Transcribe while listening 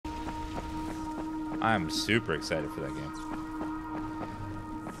I'm super excited for that game.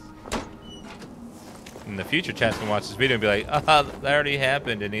 In the future, chat's can watch this video and be like, that already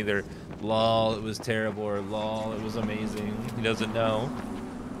happened, and either lol, it was terrible, or lol, it was amazing. He doesn't know.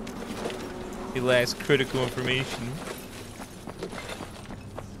 He lacks critical information.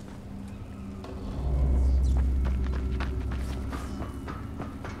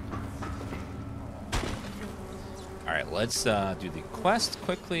 Alright, let's do the quest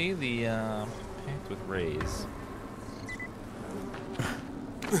quickly. The pact with Rays.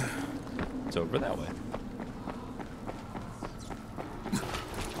 It's over that way.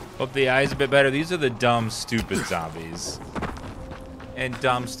 Hope the eye's a bit better. These are the dumb, stupid zombies. And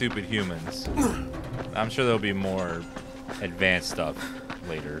dumb, stupid humans. I'm sure there'll be more advanced stuff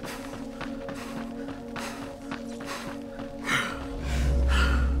later.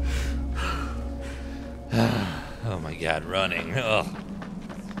 Oh my god, running. Ugh.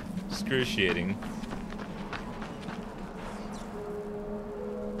 Excruciating.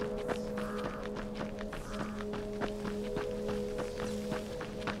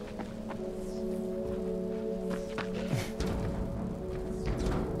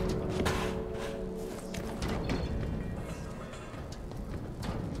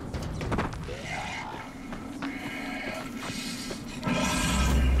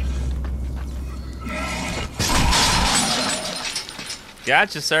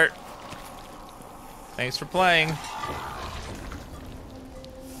 Gotcha, sir. Thanks for playing.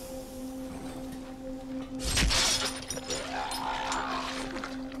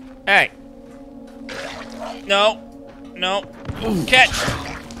 Hey. No. No. Ooh, catch.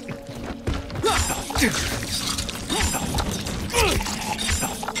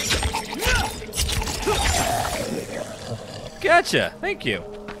 Gotcha. Thank you.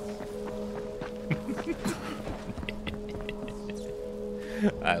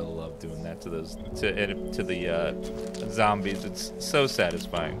 I love doing that to those to the zombies. It's so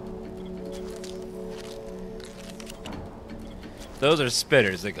satisfying. Those are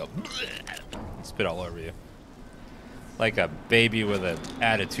spitters. They go and spit all over you, like a baby with an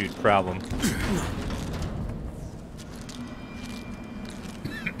attitude problem.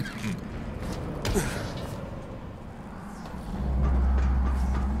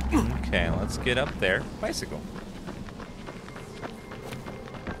 Okay, let's get up there. Bicycle.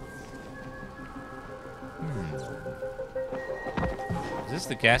 Is this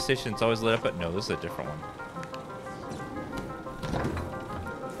the gas station that's always lit up at? No, this is a different one.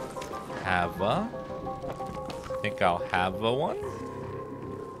 Have a? I think I'll have a one.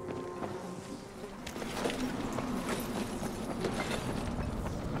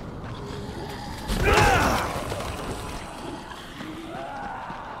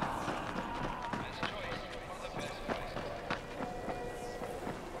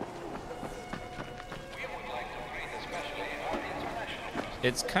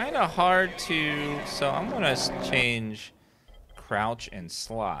 It's kind of hard to, so I'm gonna change crouch and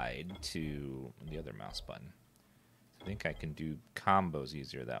slide to the other mouse button. I think I can do combos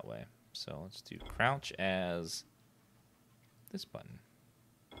easier that way. So let's do crouch as this button.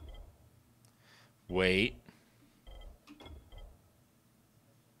 Wait.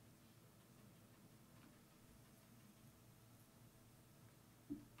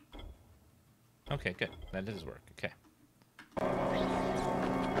 Okay, good. That does work. Okay.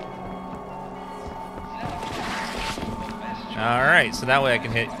 Alright, so that way I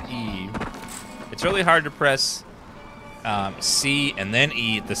can hit E. It's really hard to press C and then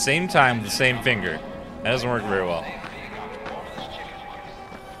E at the same time with the same finger. That doesn't work very well.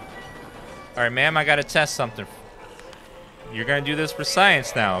 Alright, ma'am, I gotta test something. You're gonna do this for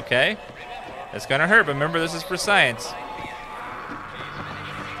science now, okay? It's gonna hurt, but remember this is for science.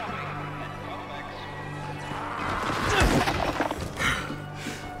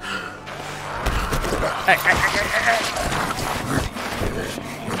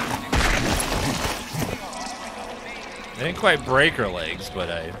 I didn't quite break her legs,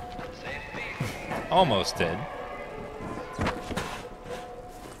 but I almost did.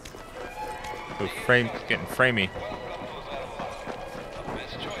 Ooh, getting framey.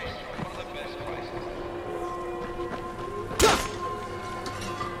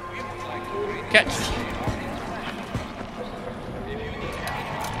 Catch.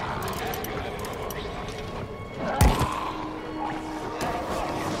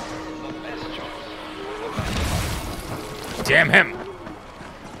 Damn him.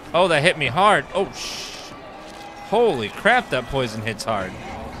 Oh, that hit me hard. Oh, holy crap, that poison hits hard.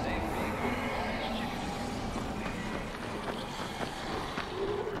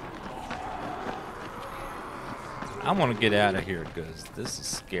 I want to get out of here because this is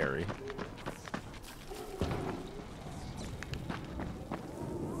scary.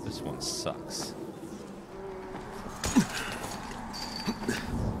 That sucks.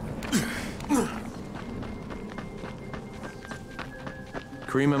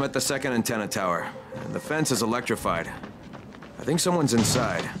 Kareem, I'm at the second antenna tower. And the fence is electrified. I think someone's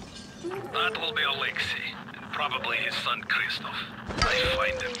inside. That will be Alexei, and probably his son Christoph. I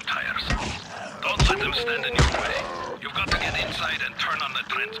find them tiresome. Don't let them stand in your way. You've got to get inside and turn on the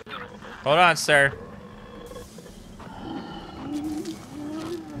transmitter. Hold on, sir.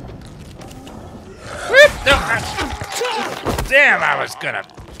 Damn, I was gonna.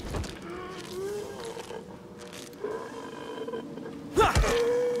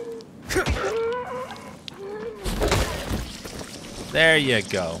 There you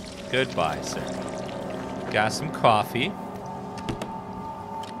go. Goodbye, sir. Got some coffee.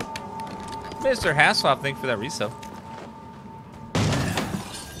 Mr. Hasselhoff, thank you for that resale.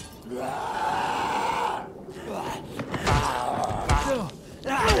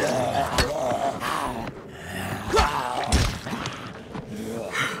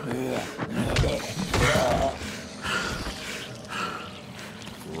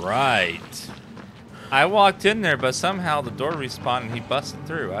 Right. I walked in there, but somehow the door respawned and he busted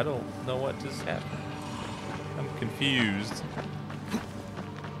through. I don't know what just happened. I'm confused.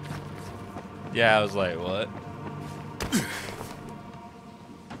 Yeah, I was like, what?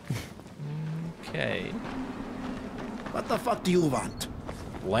 Okay. What the fuck do you want?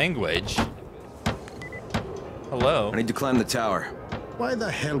 Language? Hello? I need to climb the tower. Why the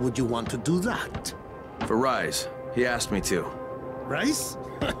hell would you want to do that? For Rise. He asked me to. Rice?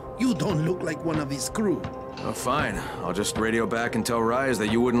 You don't look like one of his crew. Oh, fine. I'll just radio back and tell Rise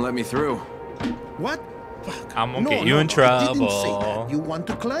that you wouldn't let me through. What? Fuck. I'm gonna get you in trouble. I didn't say that. You want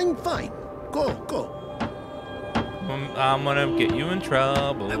to climb? Fine. Go, go. I'm gonna get you in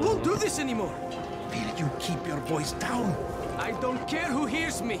trouble. I won't do this anymore. Will you keep your voice down? I don't care who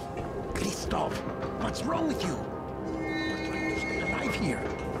hears me. Christoph, what's wrong with you? We're trying to stay alive here.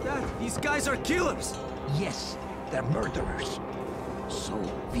 Dad, these guys are killers. Yes, they're murderers. So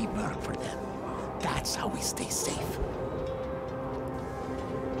we work for them. That's how we stay safe.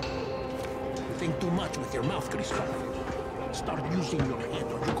 You think too much with your mouth, Christoph. Start using your head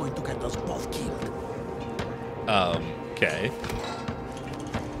or you're going to get us both killed. Okay.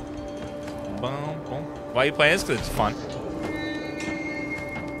 Boom, boom. Why are you playing this? Because it's fun.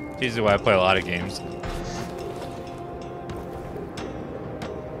 It's usually why I play a lot of games.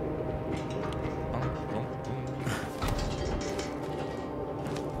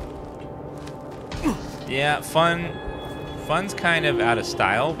 Yeah, fun's kind of out of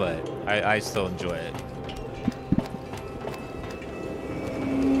style, but I still enjoy it.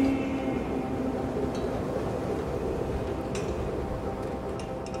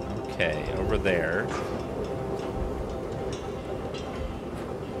 Okay, over there.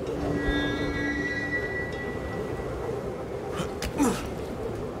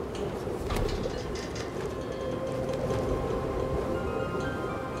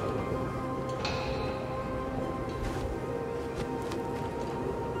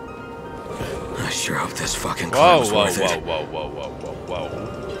 I sure hope this fucking Whoa, climb's whoa, worth whoa, it. whoa, whoa, whoa, whoa, whoa.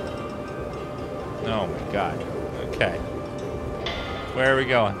 Oh my god. Okay. Where are we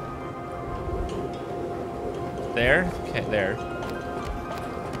going? There? Okay, there.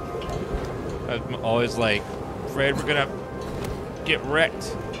 I'm always like, afraid we're gonna get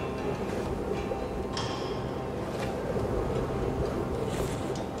wrecked.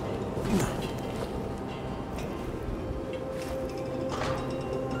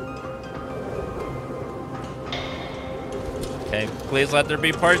 Okay, please let there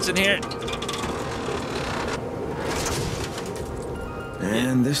be parts in here.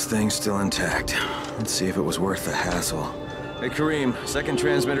 And this thing's still intact. Let's see if it was worth the hassle. Hey, Kareem, second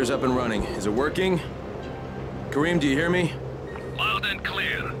transmitter's up and running. Is it working? Kareem, do you hear me? Loud and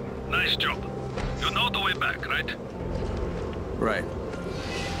clear. Nice job. You know the way back, right? Right.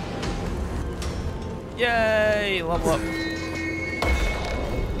 Yay! Level up.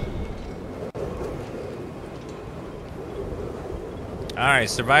 Alright,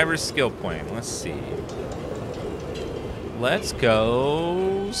 Survivor skill point. Let's see. Let's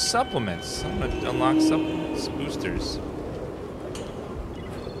go supplements. I'm gonna unlock supplements, boosters.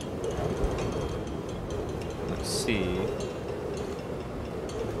 Let's see.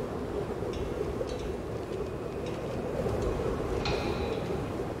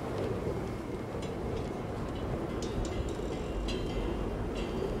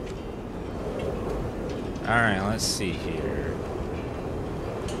 Alright, let's see here.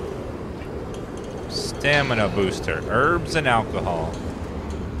 Stamina booster, herbs and alcohol.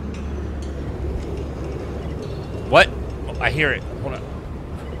 What? Oh, I hear it. Hold on.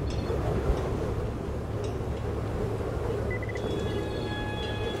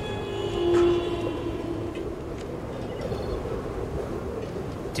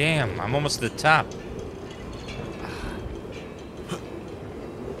 Damn, I'm almost to the top.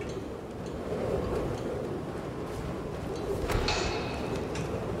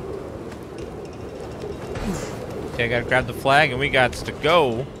 Okay, I gotta grab the flag and we got to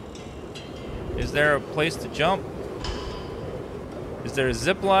go. Is there a place to jump? Is there a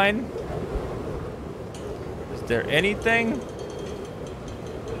zip line? Is there anything?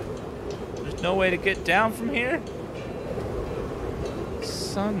 There's no way to get down from here?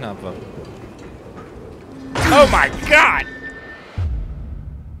 Son of a... Oh my god!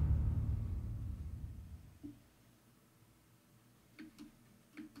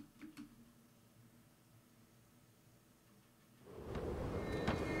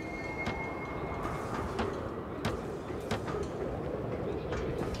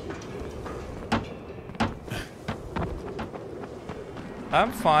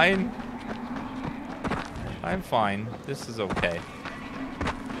 I'm fine. I'm fine. This is okay.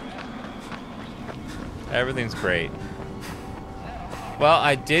 Everything's great. Well,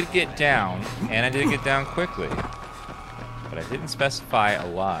 I did get down, and I did get down quickly. But I didn't specify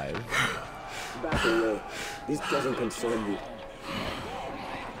alive. Back away. This doesn't concern you.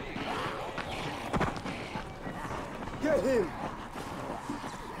 Get him!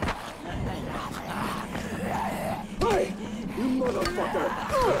 Hey! You motherfucker!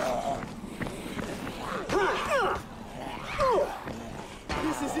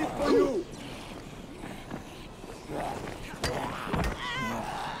 This is it for you!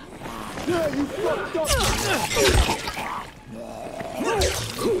 Yeah, you fucked up!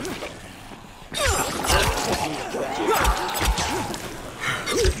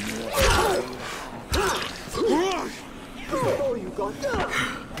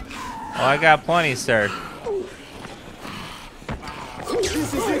 Oh, I got plenty, sir.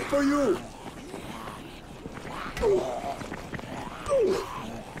 This is it for you!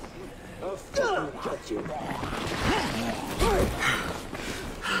 I'll fucking cut you.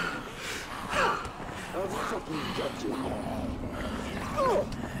 I'll fucking cut you.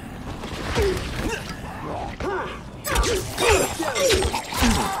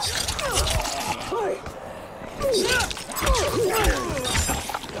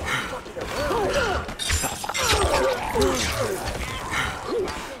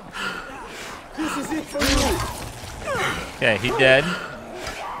 This is it for you. Okay, he dead.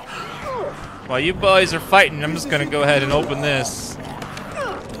 While you boys are fighting, I'm just gonna go ahead and open this.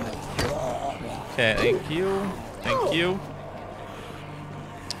 Okay, thank you. Thank you.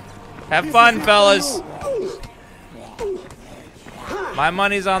 Have fun, fellas. My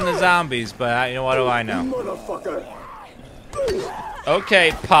money's on the zombies, but you know, what do I know?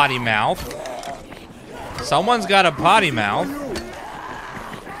 Okay, potty mouth. Someone's got a potty mouth.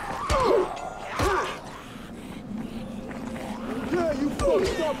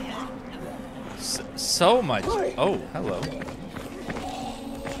 So much. Oh, hello.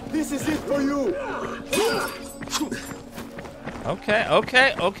 This is it for you. Okay,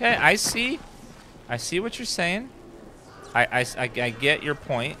 okay, okay. I see. I see what you're saying. I get your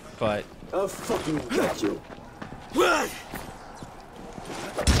point, but I'll fucking get you.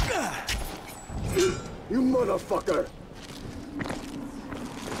 You motherfucker.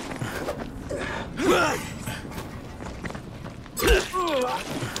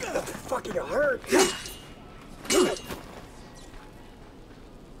 That fucking hurt.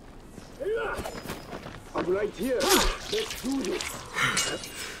 I'm right here. Let's do this.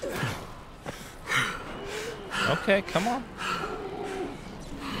 okay, come on.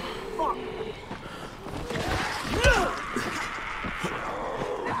 Fuck.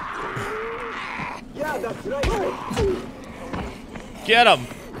 Yeah, that's right. Get him.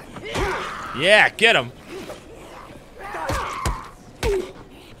 Yeah, get him.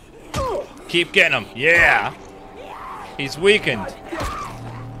 Keep getting him. Yeah. He's weakened.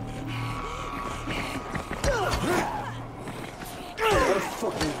 I'll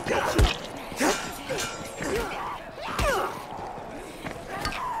fucking get you.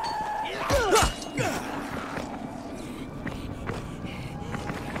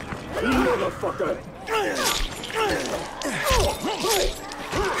 You motherfucker.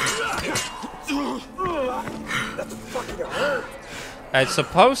 That's fucking hurt. It's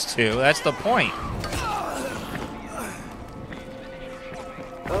supposed to. That's the point.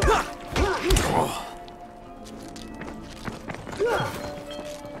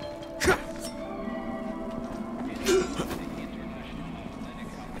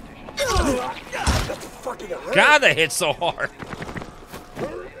 God, that hit so hard.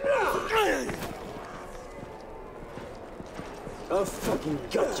 I'll fucking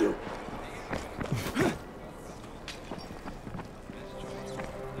gut you.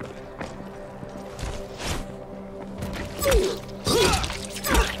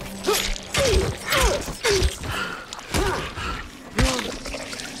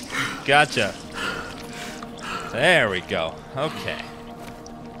 Gotcha. There we go. Okay.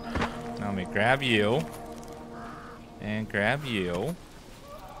 Now let me grab you. And grab you.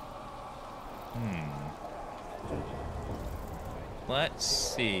 Let's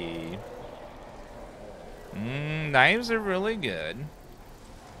see. Knives are really good.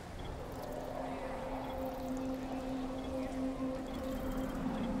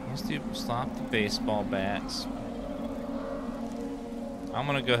 Let's stop the baseball bats. I'm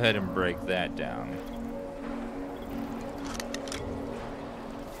gonna go ahead and break that down.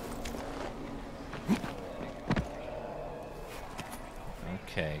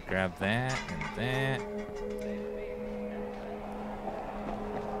 Okay, grab that and that.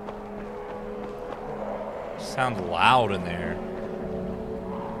 Sounds loud in there.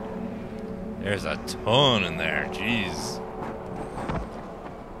 There's a ton in there, jeez.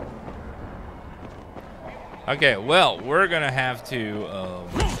 Okay, well, we're gonna have to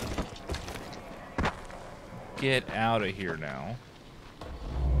get out of here now.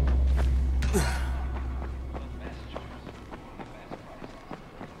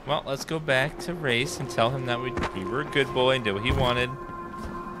 Well, let's go back to Race and tell him that we were a good boy and did what he wanted.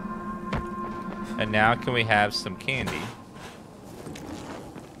 And now can we have some candy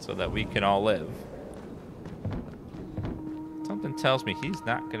so that we can all live? Something tells me he's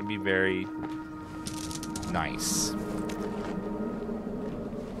not going to be very nice.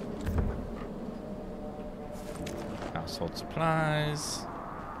 Household supplies.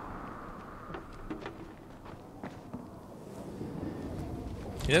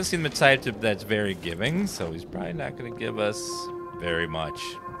 He doesn't seem the type that's very giving, so he's probably not going to give us very much,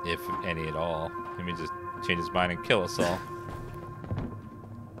 if any at all. He may just change his mind and kill us all.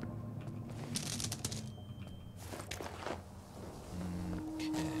 Okay.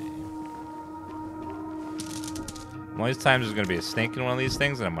 One of these times there's going to be a snake in one of these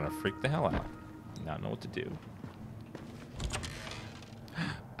things, and I'm going to freak the hell out. Not know what to do.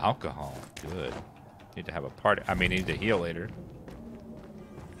 Alcohol. Good. Need to have a party. I mean, need to heal later.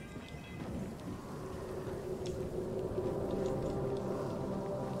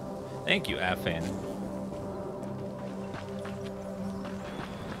 Thank you, Afan.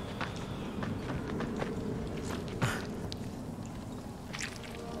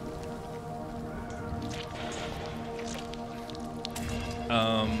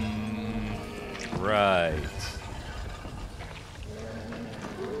 Right.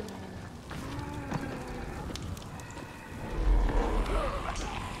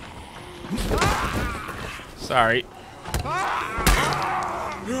 Sorry.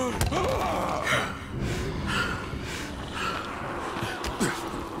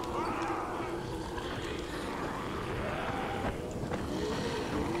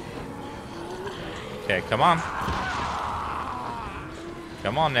 Okay, come on.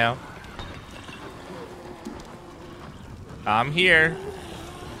 Come on now. I'm here.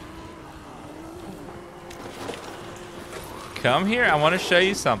 Come here. I want to show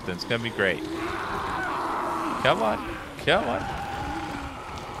you something. It's going to be great. Come on. Come on.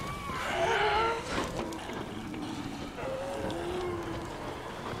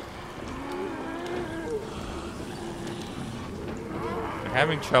 They're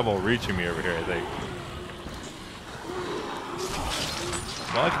having trouble reaching me over here, I think.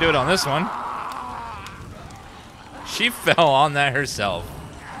 Well, I can do it on this one. She fell on that herself.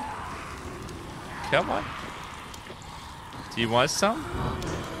 Come on. Do you want some?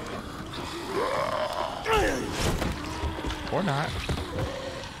 Or not.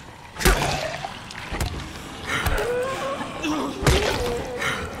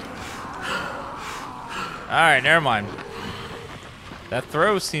 Alright, never mind. That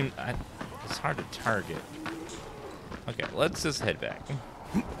throw seemed... it's hard to target. Okay, let's just head back.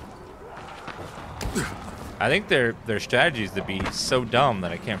 I think their strategy is to be so dumb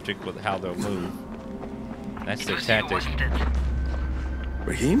that I can't predict how they'll move. That's their tactic.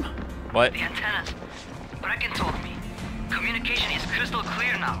 Raheem? What? The antennas. Brecken told me. Communication is crystal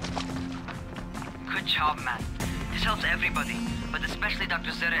clear now. Good job, man. This helps everybody, but especially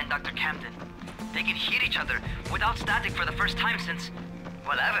Dr. Zera and Dr. Camden. They can hear each other without static for the first time since,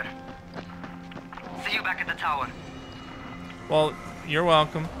 well, ever. See you back at the tower. Well, you're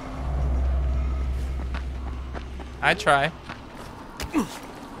welcome. I try.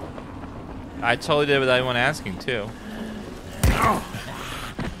 I totally did without anyone asking, too.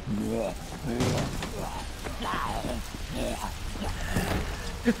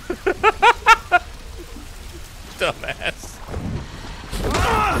 Dumbass.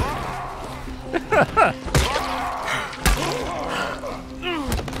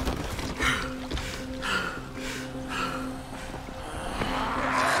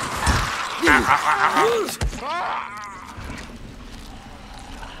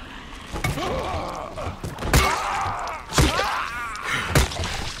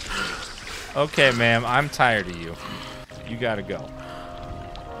 Okay, ma'am, I'm tired of you. You gotta go.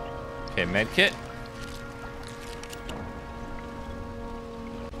 Okay, medkit.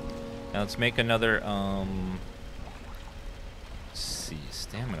 Now let's make another, let's see,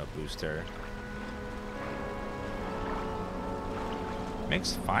 stamina booster.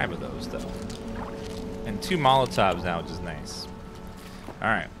 Makes 5 of those, though. And 2 Molotovs now, which is nice.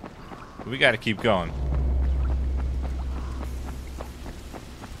 Alright. We gotta keep going.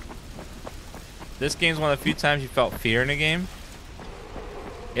 This game's one of the few times you felt fear in a game.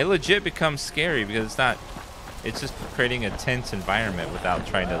 It legit becomes scary because it's just creating a tense environment without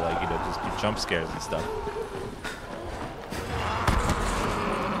trying to, like, you know, just do jump scares and stuff.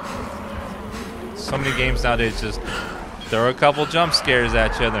 So many games nowadays just throw a couple jump scares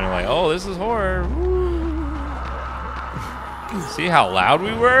at you and they're like, oh, this is horror. Woo. See how loud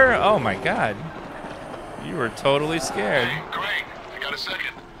we were? Oh my god. You were totally scared. Hey, Crane, I got a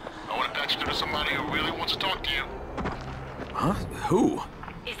second. I want to patch you to somebody who really wants to talk to you. Huh? Who?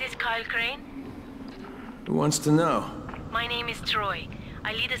 Is this Kyle Crane? Who wants to know? My name is Troy.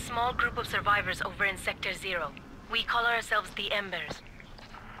 I lead a small group of survivors over in Sector 0. We call ourselves the Embers.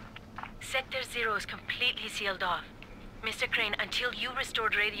 Sector 0 is completely sealed off. Mr. Crane, until you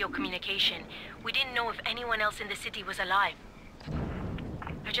restored radio communication, we didn't know if anyone else in the city was alive.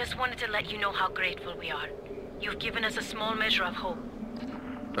 I just wanted to let you know how grateful we are. You've given us a small measure of hope.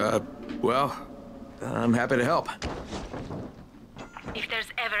 Well, I'm happy to help. If there's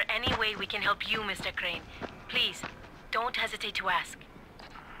ever any way we can help you, Mr. Crane, please, don't hesitate to ask.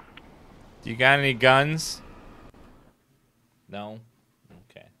 You got any guns? No?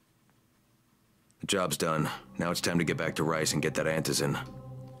 Okay. The job's done. Now it's time to get back to Rice and get that antizin.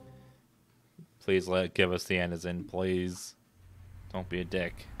 Please give us the antizin, please. Don't be a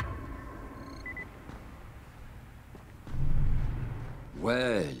dick.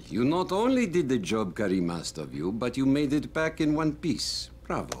 Well, you not only did the job Karim asked of you, but you made it back in one piece.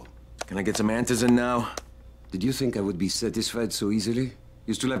 Bravo. Can I get some antizin now? Did you think I would be satisfied so easily?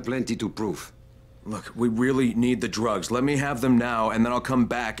 You still have plenty to prove. Look, we really need the drugs. Let me have them now, and then I'll come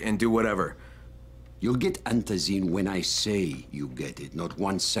back and do whatever. You'll get antizin when I say you get it, not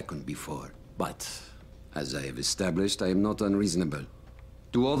 1 second before. But, as I have established, I am not unreasonable.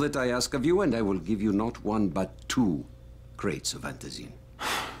 Do all that I ask of you, and I will give you not 1, but 2 crates of antizin.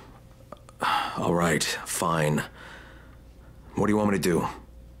 All right, fine. What do you want me to do?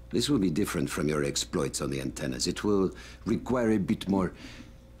 This will be different from your exploits on the antennas. It will require a bit more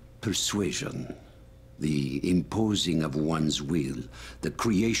persuasion. The imposing of one's will, the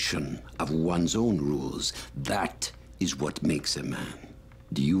creation of one's own rules. That is what makes a man.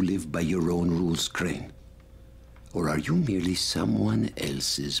 Do you live by your own rules, Crane? Or are you merely someone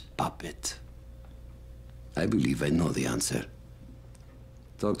else's puppet? I believe I know the answer.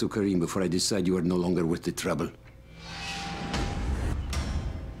 Talk to Karim before I decide you are no longer worth the trouble.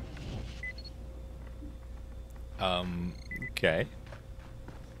 Okay.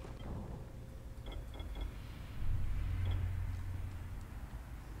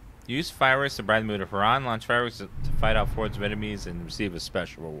 Use fireworks to brighten the mood of Haran. Launch fireworks to fight off hordes of enemies and receive a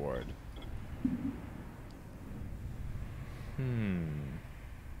special reward.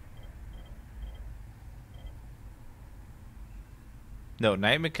 No,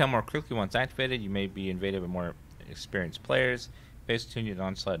 night may come more quickly once activated. You may be invaded by more experienced players. Face continued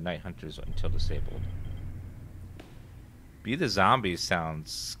onslaught night hunters until disabled. Be the zombies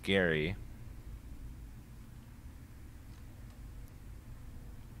sounds scary.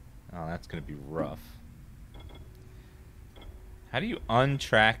 Oh, that's gonna be rough. How do you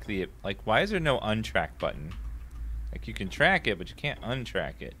untrack the... Like, why is there no untrack button? Like, you can track it, but you can't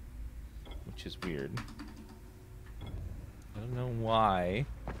untrack it. Which is weird. I don't know why.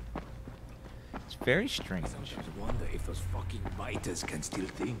 It's very strange. I wonder if those fucking biters can still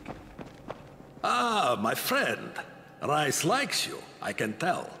think. Ah, my friend. Rice likes you, I can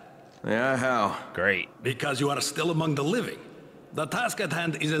tell. Yeah, how? Great. Because you are still among the living. The task at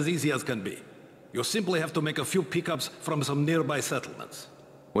hand is as easy as can be. You simply have to make a few pickups from some nearby settlements.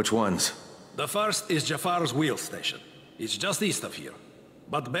 Which ones? The first is Jafar's wheel station. It's just east of here.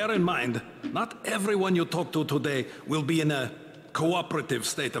 But bear in mind, not everyone you talk to today will be in a cooperative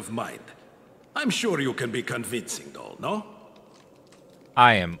state of mind. I'm sure you can be convincing, though, no?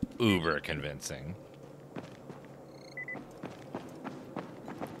 I am uber convincing.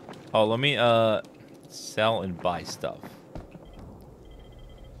 Oh, let me, sell and buy stuff.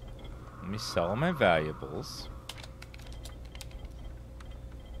 Let me sell all my valuables.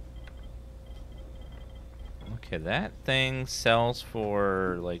 Okay, that thing sells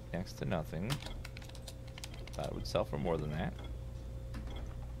for like next to nothing. Thought it would sell for more than that.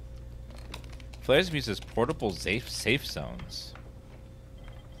 Flares uses portable safe zones.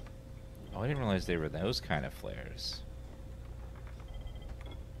 Oh, I didn't realize they were those kind of flares.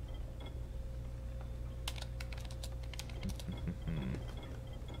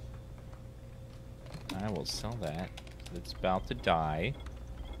 I will sell that. It's about to die.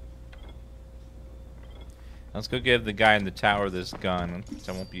 Let's go give the guy in the tower this gun, which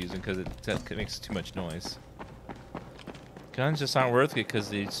I won't be using because it makes too much noise. Guns just aren't worth it because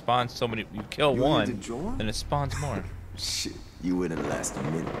they spawn so many. You kill one, then it spawns more. Shit, you wouldn't last a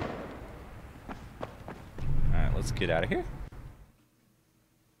minute. Alright, let's get out of here.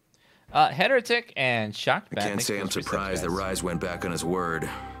 Heretic and Shocked Bat. I can't say I'm surprised that Rise went back on his word.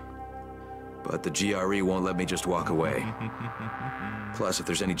 But the GRE won't let me just walk away. Plus, if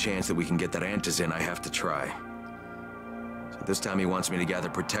there's any chance that we can get that Antizin, I have to try. So this time he wants me to gather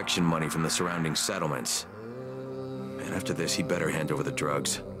protection money from the surrounding settlements. And after this, he better hand over the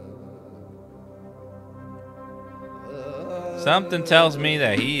drugs. Something tells me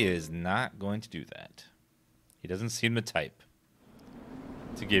that he is not going to do that. He doesn't seem the type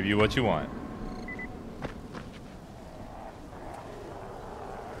to give you what you want.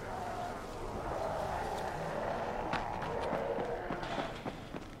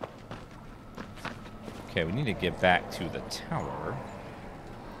 Okay, we need to get back to the tower,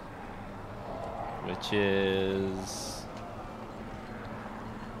 which is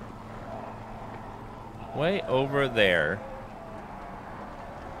way over there.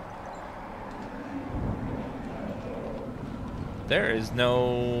 There is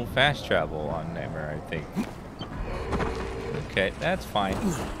no fast travel on Nightmare, I think. Okay, that's fine.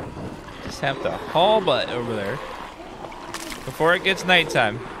 Just have to haul butt over there before it gets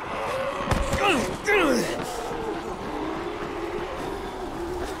nighttime.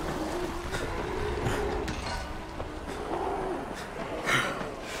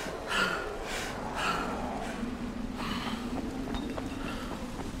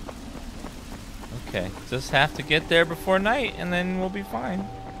 Okay, just have to get there before night and then we'll be fine.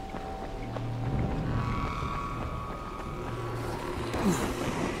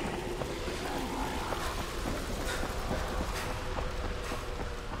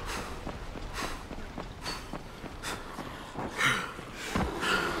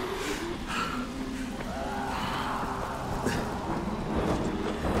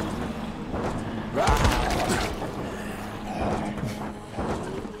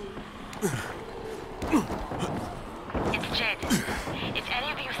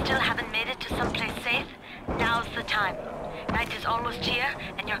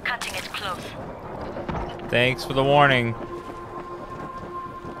 Thanks for the warning.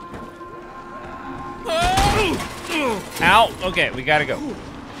 Ow! Okay, we gotta go.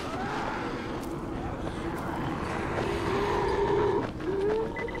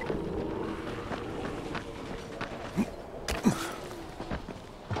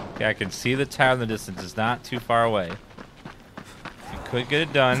 Okay, I can see the tower in the distance. It's not too far away. You could get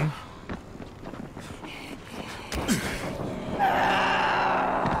it done.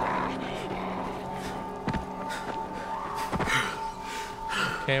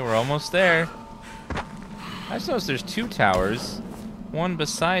 Okay, we're almost there. I just noticed there's two towers. One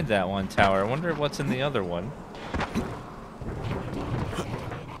beside that one tower. I wonder what's in the other one.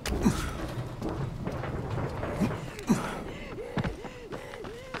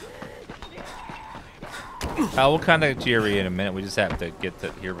 We'll contact GRE in a minute. We just have to get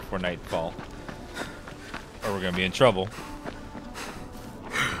to here before nightfall, or we're gonna be in trouble.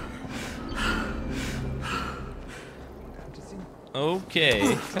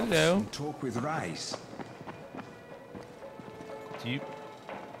 Okay. Hello. Talk with Rise. Do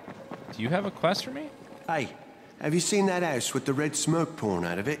you have a quest for me? Hey, have you seen that house with the red smoke pouring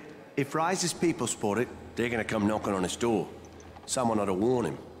out of it? If Rise's people spot it, they're gonna come knocking on his door. Someone ought to warn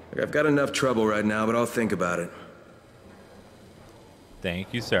him. Look, I've got enough trouble right now, but I'll think about it.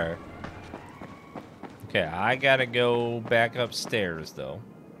 Thank you, sir. Okay, I gotta go back upstairs, though.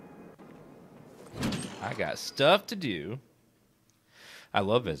 I got stuff to do. I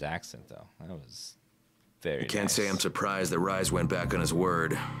love his accent, though. That was very I can't nice. say I'm surprised that Rise went back on his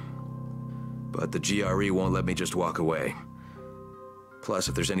word. But the GRE won't let me just walk away. Plus,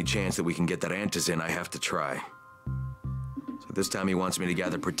 if there's any chance that we can get that Antizin, I have to try. So this time he wants me to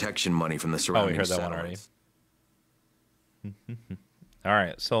gather protection money from the surrounding settlements. Oh, we heard that one already.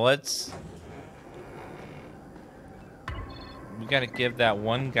 Alright, so let's... We gotta give that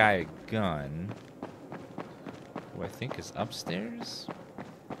one guy a gun. Who I think is upstairs?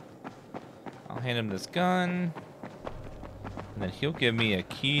 I'll I'll hand him this gun. And then he'll give me a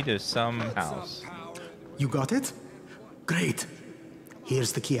key to some house. You got it? Great.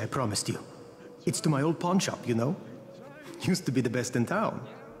 Here's the key I promised you. It's to my old pawn shop, you know? Used to be the best in town.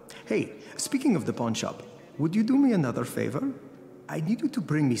 Hey, speaking of the pawn shop, would you do me another favor? I need you to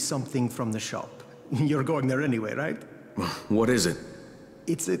bring me something from the shop. You're going there anyway, right? What is it?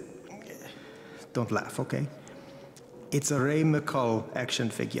 It's a... Don't laugh, okay? It's a Ray McCall action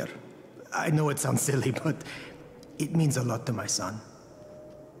figure. I know it sounds silly, but it means a lot to my son.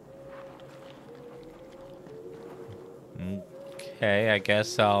 Okay, I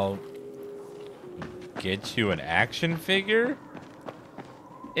guess I'll get you an action figure?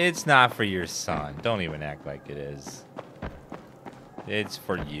 It's not for your son. Don't even act like it is. It's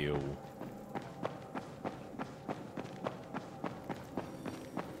for you.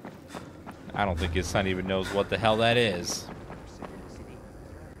 I don't think his son even knows what the hell that is.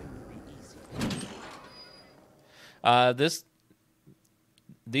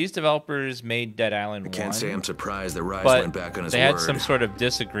 These developers made Dead Island 1. I can't say I'm surprised that Rise went back on his word. They had some sort of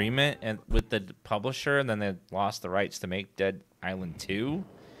disagreement with the publisher, and then they lost the rights to make Dead Island 2.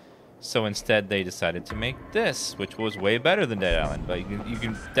 So instead, they decided to make this, which was way better than Dead Island. But you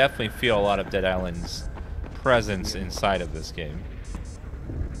can definitely feel a lot of Dead Island's presence inside of this game.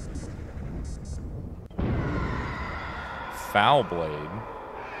 Foul Blade.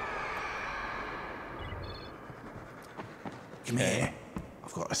 Come here.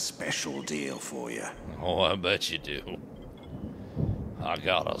 I've got a special deal for you. Oh, I bet you do. I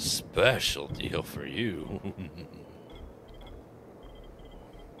got a special deal for you.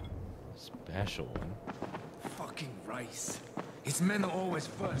 Special one? Fucking Rice. His men are always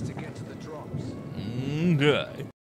first to get to the drops. Okay.